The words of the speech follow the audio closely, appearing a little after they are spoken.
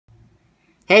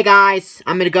Hey guys,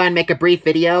 I'm going to go ahead and make a brief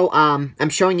video. I'm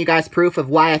showing you guys proof of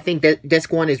why I think that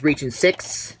disc 1 is Region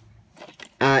 6.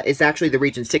 It's actually the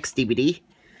Region 6 DVD.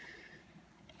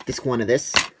 Disc 1 of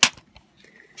this.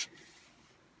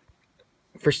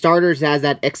 For starters, it has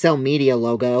that XL Media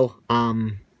logo.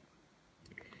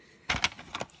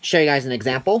 Show you guys an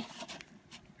example.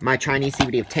 My Chinese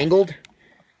DVD of Tangled.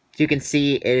 As you can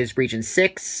see, it is Region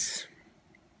 6.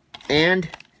 And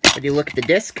if you look at the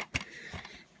disc,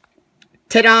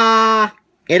 ta-da!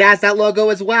 It has that logo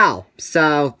as well.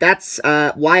 So that's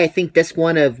why I think this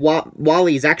one of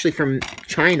Wally is actually from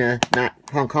China, not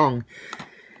Hong Kong.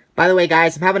 By the way,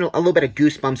 guys, I'm having a little bit of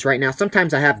goosebumps right now.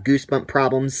 Sometimes I have goosebump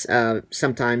problems.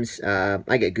 Sometimes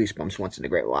I get goosebumps once in a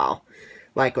great while.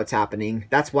 Like what's happening.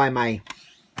 That's why my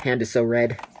hand is so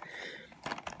red.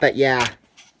 But yeah.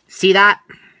 See that?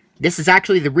 This is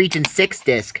actually the Region 6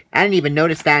 disc. I didn't even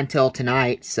notice that until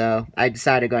tonight. So I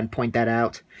decided to go and point that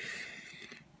out.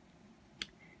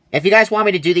 If you guys want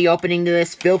me to do the opening to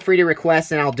this, feel free to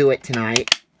request and I'll do it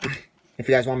tonight. If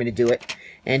you guys want me to do it.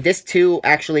 And this too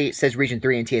actually says Region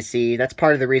 3 and TSC. That's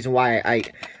part of the reason why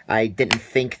I didn't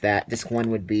think that disc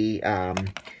 1 would be a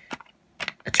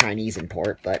Chinese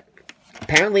import. But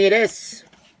apparently it is.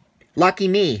 Lucky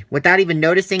me. Without even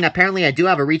noticing, apparently I do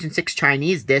have a Region 6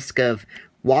 Chinese disc of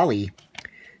Wally.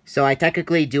 So I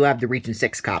technically do have the Region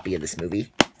 6 copy of this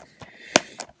movie.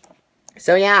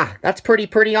 So yeah, that's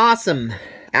pretty awesome.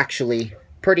 Actually,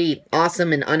 pretty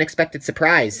awesome and unexpected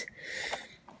surprise.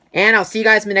 And I'll see you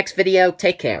guys in the next video.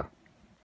 Take care.